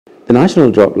The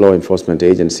National Drug Law Enforcement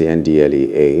Agency,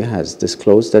 NDLEA, has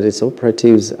disclosed that its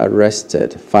operatives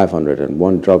arrested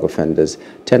 501 drug offenders,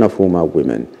 10 of whom are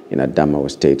women, in Adamawa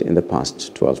State in the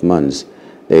past 12 months.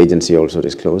 The agency also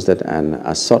disclosed that an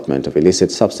assortment of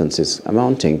illicit substances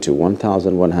amounting to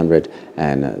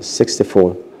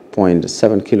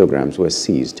 1,164.7 kilograms were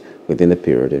seized within the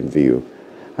period in view.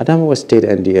 Adamawa State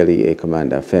NDLEA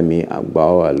Commander Femi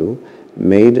Agbawalu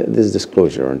made this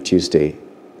disclosure on Tuesday,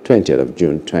 20th of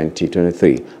June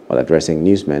 2023, while addressing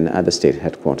newsmen at the state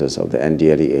headquarters of the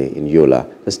NDLEA in Yola,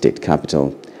 the state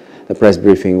capital. The press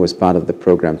briefing was part of the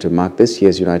program to mark this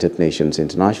year's United Nations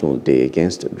International Day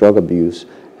Against Drug Abuse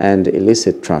and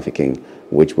Illicit Trafficking,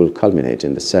 which will culminate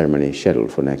in the ceremony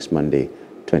scheduled for next Monday,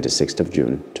 26th of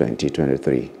June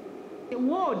 2023. A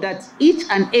war that each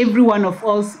and every one of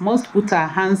us must put our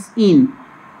hands in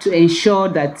to ensure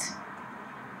that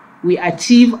we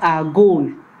achieve our goal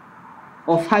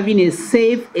of having a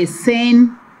safe, a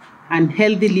sane, and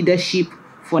healthy leadership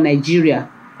for Nigeria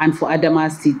and for Adamawa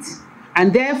State.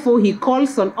 And therefore, he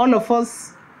calls on all of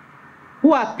us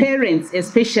who are parents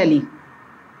especially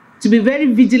to be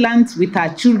very vigilant with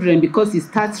our children, because it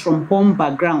starts from home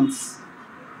backgrounds.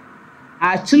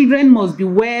 Our children must be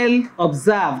well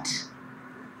observed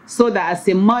so that as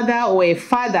a mother or a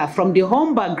father from the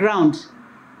home background,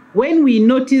 when we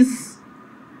notice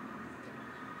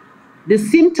the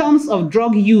symptoms of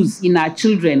drug use in our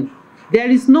children, there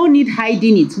is no need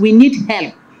hiding it. We need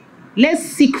help. Let's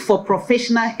seek for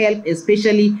professional help,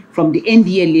 especially from the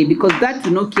NDLEA, because that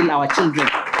will not kill our children.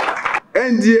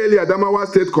 NDLEA Adamawa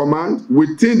State Command,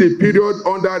 within the period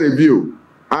under review,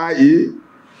 i.e.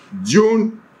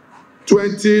 June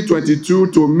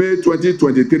 2022 to May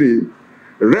 2023,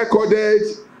 recorded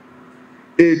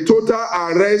a total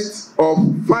arrest of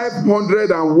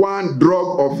 501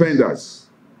 drug offenders,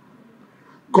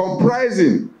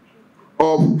 comprising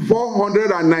of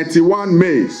 491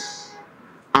 males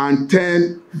and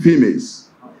 10 females,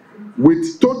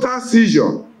 with total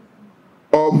seizure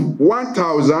of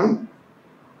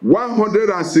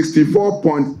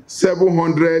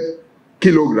 1,164.700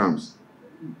 kilograms,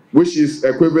 which is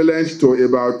equivalent to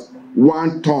about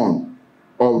 1 ton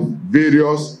of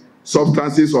various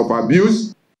substances of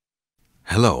abuse.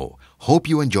 Hello, hope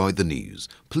you enjoyed the news.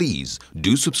 Please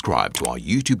do subscribe to our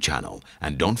YouTube channel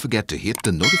and don't forget to hit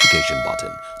the notification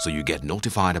button so you get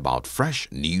notified about fresh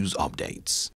news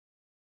updates.